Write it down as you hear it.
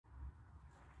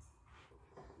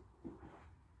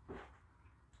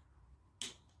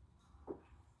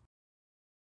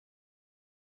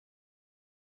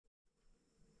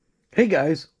Hey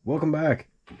guys, welcome back.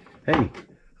 Hey,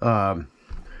 well,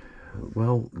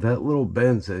 that little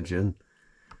Benz engine,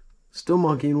 still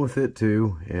monkeying with it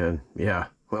too, and yeah,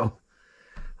 well,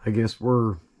 I guess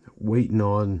we're waiting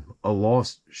on a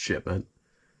lost shipment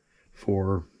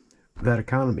for that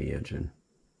economy engine,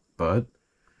 but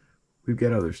we've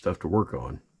got other stuff to work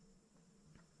on.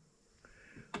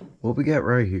 What we got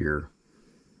right here,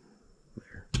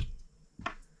 there,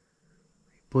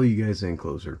 pull you guys in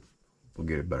closer, we'll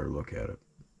get a better look at it.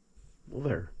 Well,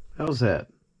 there, how's that?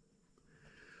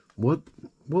 What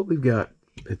we've got,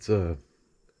 it's a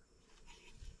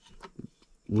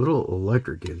little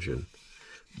electric engine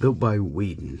built by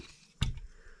Weeden.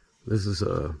 This is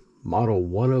a model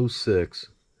 106,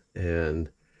 and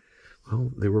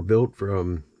well, they were built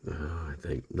from I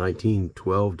think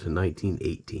 1912 to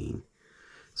 1918,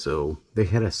 so they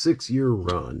had a 6-year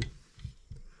run,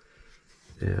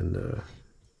 and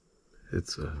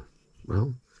it's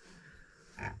well,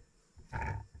 I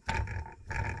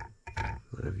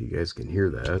don't know if you guys can hear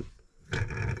that,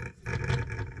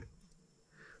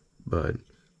 but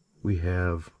we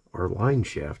have our line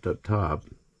shaft up top,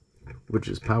 which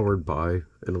is powered by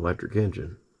an electric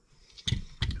engine,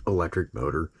 electric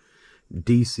motor,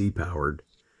 DC powered.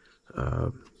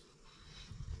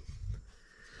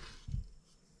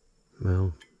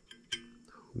 Well,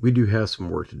 we do have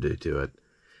some work to do to it.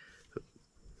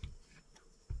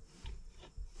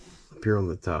 Up here on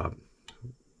the top,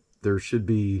 there should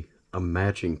be a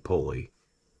matching pulley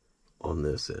on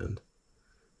this end,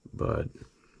 but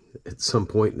at some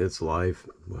point in its life,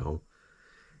 well,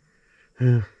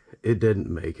 it didn't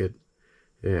make it,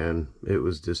 and it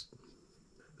was just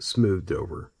smoothed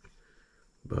over.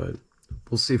 But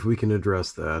we'll see if we can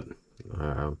address that.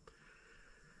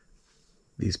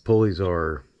 These pulleys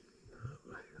are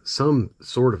some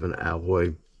sort of an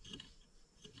alloy,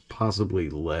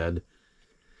 possibly lead.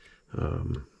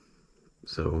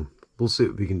 So we'll see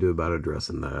what we can do about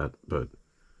addressing that. But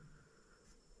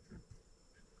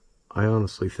I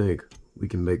honestly think we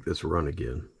can make this run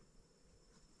again.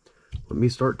 Let me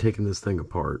start taking this thing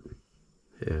apart,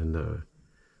 and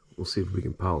we'll see if we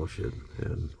can polish it.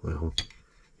 And well,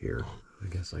 here, I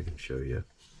guess I can show you.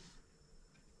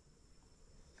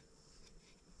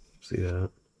 See that?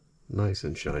 Nice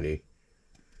and shiny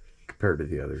compared to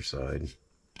the other side.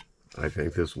 I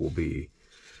think this will be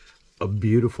a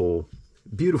beautiful,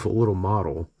 beautiful little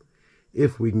model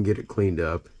if we can get it cleaned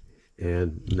up.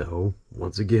 And no,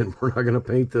 once again, we're not going to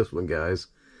paint this one, guys.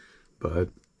 But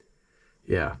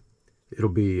yeah, it'll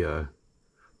be a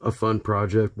fun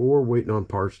project. But we're waiting on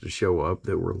parts to show up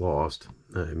that were lost.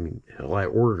 I mean, hell, I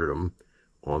ordered them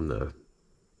on the,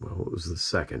 well, it was the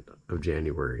 2nd of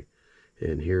January.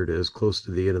 And here it is, close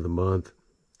to the end of the month.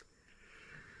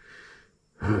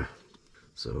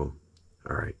 So,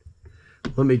 all right.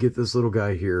 Let me get this little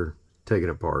guy here taken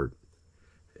apart,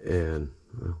 and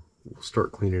well, we'll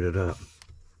start cleaning it up.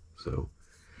 So,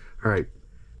 all right.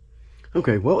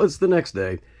 Okay, well, it's the next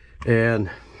day, and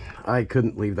I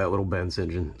couldn't leave that little Benz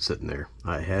engine sitting there.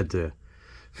 I had to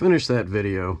finish that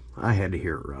video. I had to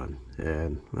hear it run,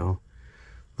 and well,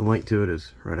 the link to it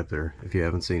is right up there if you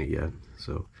haven't seen it yet.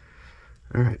 So,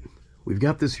 all right, we've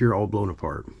got this here all blown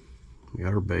apart. We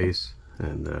got our base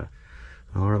and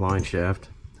our line shaft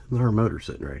and our motor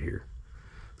sitting right here.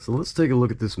 So let's take a look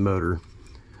at this motor,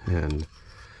 and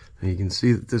you can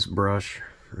see that this brush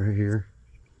right here,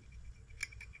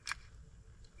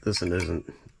 this one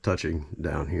isn't touching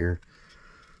down here.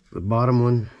 The bottom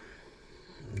one,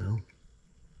 no,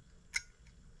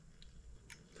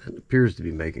 that appears to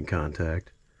be making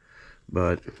contact,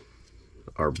 but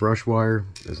our brush wire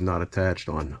is not attached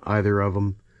on either of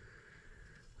them.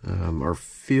 Our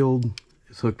field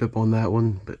is hooked up on that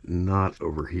one, but not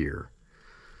over here.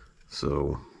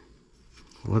 So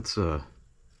let's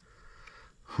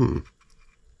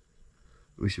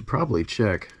we should probably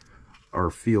check our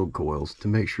field coils to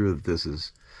make sure that this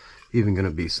is even going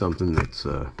to be something that's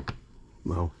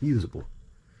well, usable.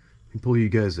 Let me pull you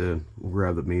guys in, we'll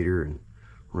grab the meter, and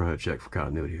we're going to check for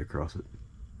continuity across it.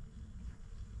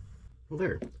 Well,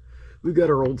 there, we've got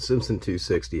our old Simpson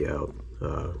 260 out.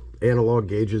 Analog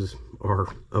gauges are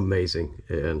amazing,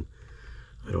 and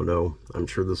I don't know, I'm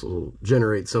sure this will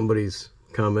generate somebody's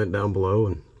comment down below,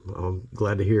 and I'm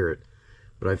glad to hear it,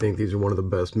 but I think these are one of the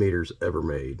best meters ever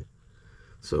made.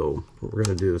 So what we're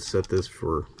going to do is set this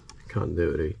for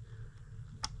continuity.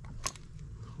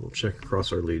 We'll check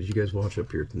across our leads. You guys watch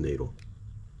up here at the needle.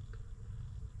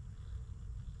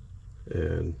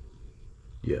 And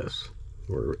yes,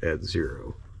 we're at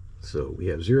 0. So we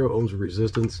have 0 ohms of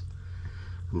resistance.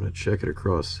 I'm going to check it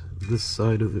across this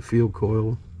side of the field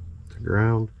coil to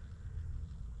ground.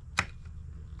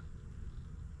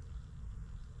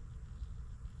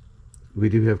 we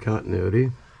do have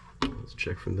continuity. Let's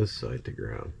check from this side to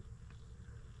ground.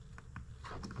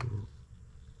 Oh,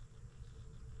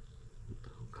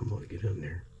 come on, get in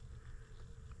there.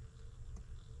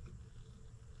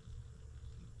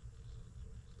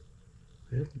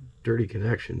 Yeah, dirty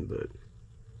connection, but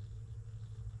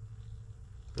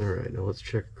alright, now let's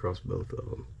check across both of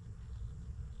them.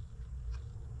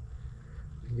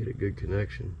 Get a good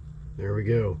connection. There we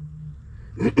go.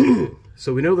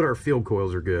 So we know that our field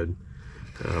coils are good.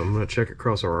 I'm going to check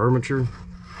across our armature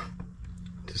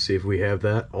to see if we have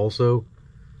that also.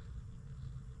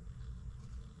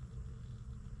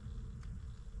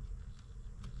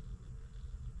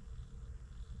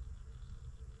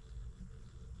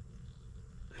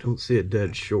 I don't see it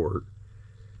dead short.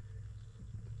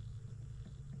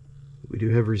 We do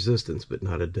have resistance, but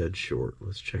not a dead short.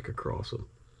 Let's check across them.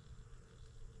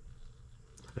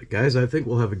 Guys, I think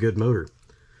we'll have a good motor.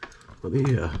 Let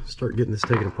me start getting this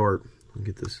taken apart. I'll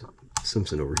get this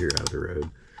Simpson over here out of the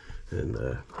road, and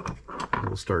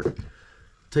we'll start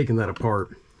taking that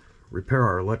apart, repair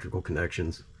our electrical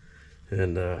connections,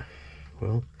 and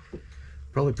well,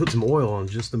 probably put some oil on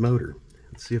just the motor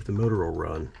and see if the motor will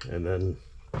run. And then,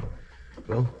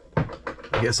 well,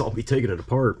 I guess I'll be taking it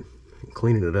apart and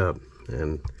cleaning it up.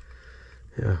 And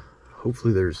yeah,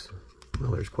 hopefully there's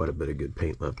quite a bit of good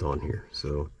paint left on here,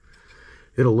 so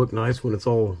it'll look nice when it's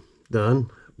all done.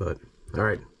 But all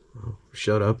right, I'll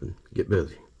shut up and get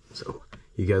busy. So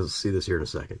you guys will see this here in a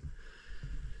second.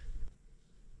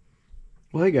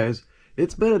 Well, hey guys,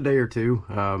 it's been a day or two.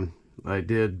 I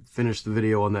did finish the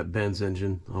video on that Benz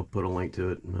engine. I'll put a link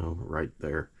to it right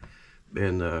there.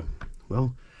 And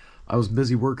well, I was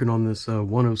busy working on this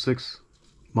 106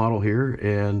 model here,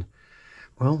 and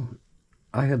well,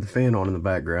 I had the fan on in the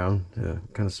background to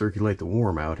kind of circulate the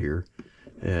warm out here,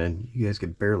 and you guys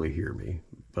could barely hear me,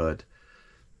 but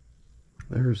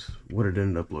there's what it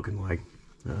ended up looking like.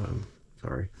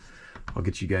 Sorry. I'll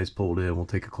get you guys pulled in. We'll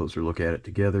take a closer look at it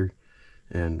together,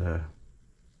 and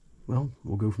well,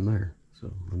 we'll go from there.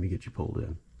 So let me get you pulled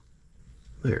in.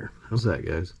 There. How's that,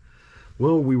 guys?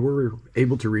 Well, we were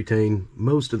able to retain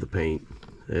most of the paint,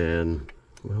 and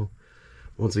well,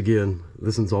 once again,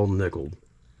 this one's all nickeled.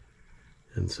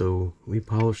 And so we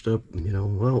polished up,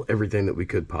 well, everything that we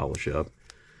could polish up.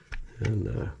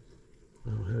 And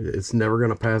well, it's never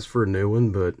going to pass for a new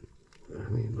one, but I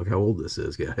mean, look how old this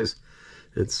is, guys.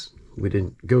 We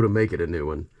didn't go to make it a new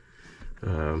one.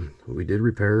 We did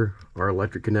repair our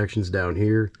electric connections down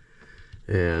here,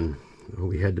 and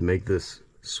we had to make this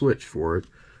switch for it,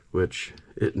 which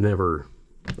it never,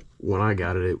 when I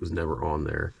got it, it was never on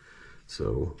there.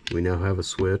 So we now have a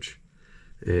switch,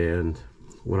 and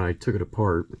when I took it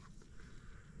apart,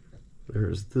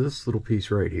 there's this little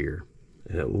piece right here,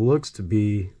 and it looks to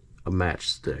be a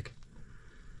matchstick,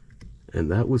 and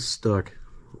that was stuck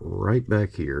right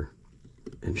back here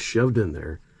and shoved in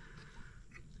there.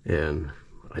 And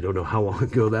I don't know how long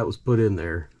ago that was put in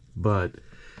there, but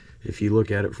if you look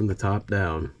at it from the top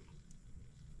down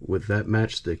with that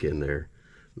matchstick in there,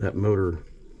 that motor,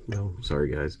 well, sorry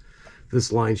guys,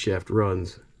 this line shaft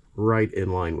runs right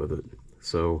in line with it.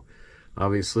 So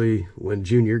obviously, when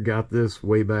Junior got this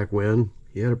way back when,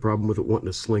 he had a problem with it wanting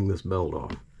to sling this belt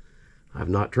off. I've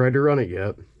not tried to run it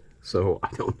yet, so I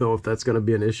don't know if that's going to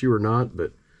be an issue or not,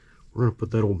 but we're going to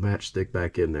put that old matchstick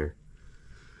back in there.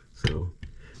 So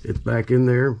it's back in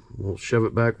there. We'll shove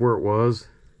it back where it was,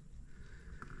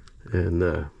 and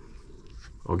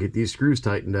I'll get these screws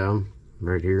tightened down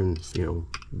right here and,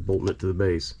 bolting it to the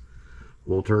base.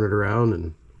 We'll turn it around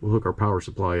and we'll hook our power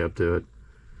supply up to it.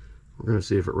 We're going to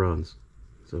see if it runs.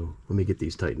 So let me get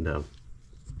these tightened down.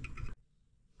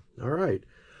 All right,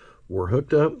 we're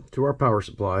hooked up to our power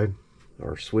supply.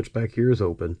 Our switch back here is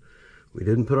open. We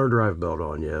didn't put our drive belt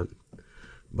on yet,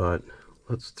 but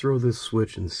let's throw this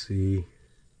switch and see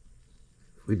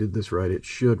if we did this right. It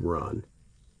should run.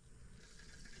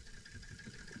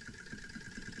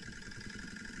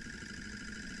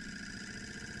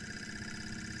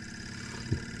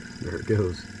 There it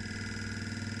goes.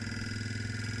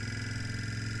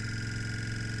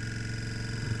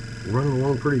 Running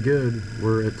along pretty good.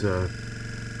 We're at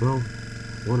well,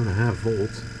 1.5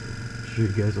 volts. I'll show you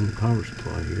guys on the power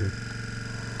supply here.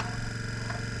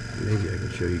 Maybe I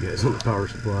can show you guys on the power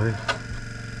supply. Right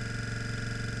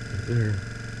there.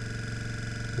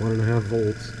 1.5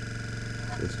 volts.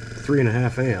 It's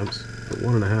 3.5 amps, but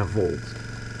 1.5 volts.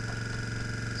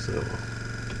 So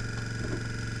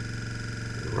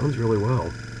it runs really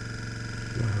well.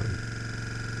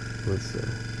 Let's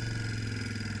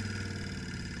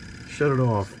shut it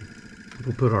off.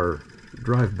 We'll put our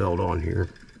drive belt on here.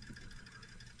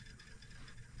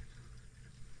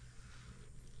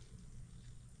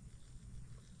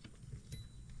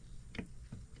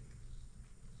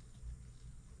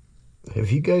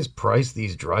 have you guys priced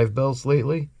these drive belts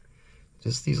lately?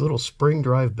 Just these little spring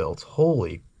drive belts.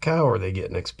 Holy cow, are they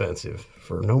getting expensive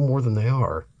for no more than they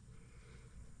are.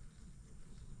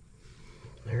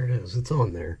 There it is. It's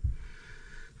on there.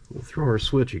 We'll throw our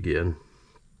switch again.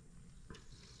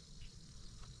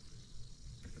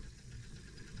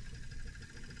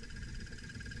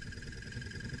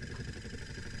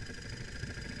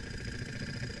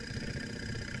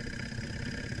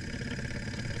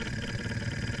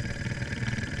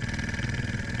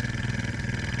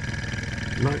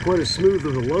 Not quite as smooth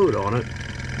as a load on it.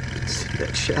 You can see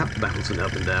that shaft bouncing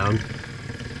up and down.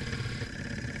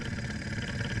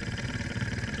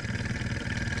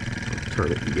 I'll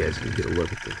turn it, you guys can get a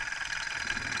look at the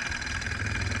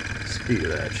speed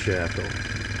of that shaft. I'll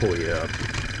pull you up.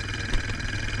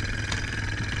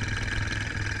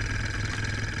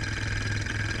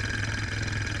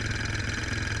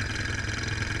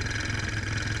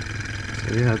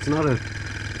 So yeah, it's not a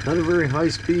very high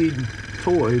speed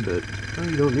toy, but well,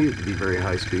 you don't need it to be very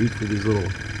high speed for these little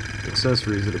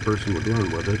accessories that a person would run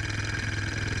with it.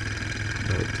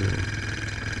 But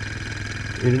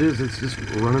and it's just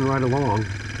running right along.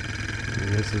 And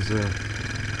this is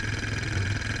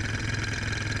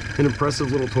an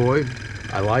impressive little toy.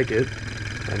 I like it.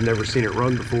 I've never seen it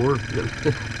run before.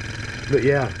 But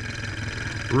yeah,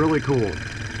 really cool.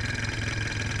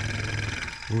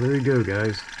 Well, there you go,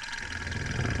 guys.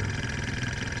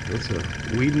 That's a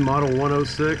Weeden Model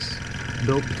 106,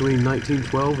 built between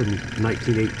 1912 and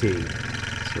 1918.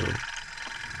 So,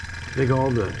 I think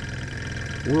all the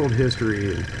world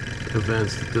history and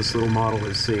events that this little model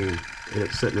has seen, and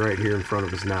it's sitting right here in front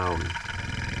of us now.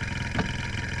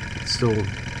 It's still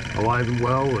alive and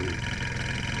well and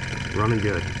running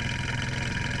good.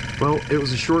 Well, it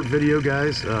was a short video,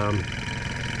 guys.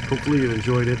 Hopefully you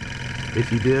enjoyed it.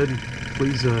 If you did,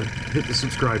 please hit the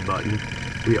subscribe button.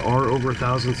 We are over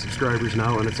 1,000 subscribers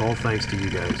now, and it's all thanks to you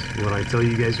guys. When I tell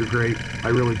you guys are great, I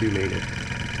really do mean it.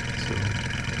 So,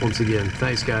 once again,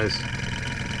 thanks, guys.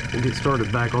 We'll get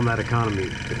started back on that economy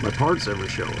if my parts ever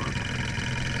show up.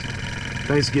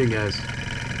 Thanks again, guys.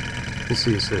 We'll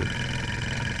see you soon.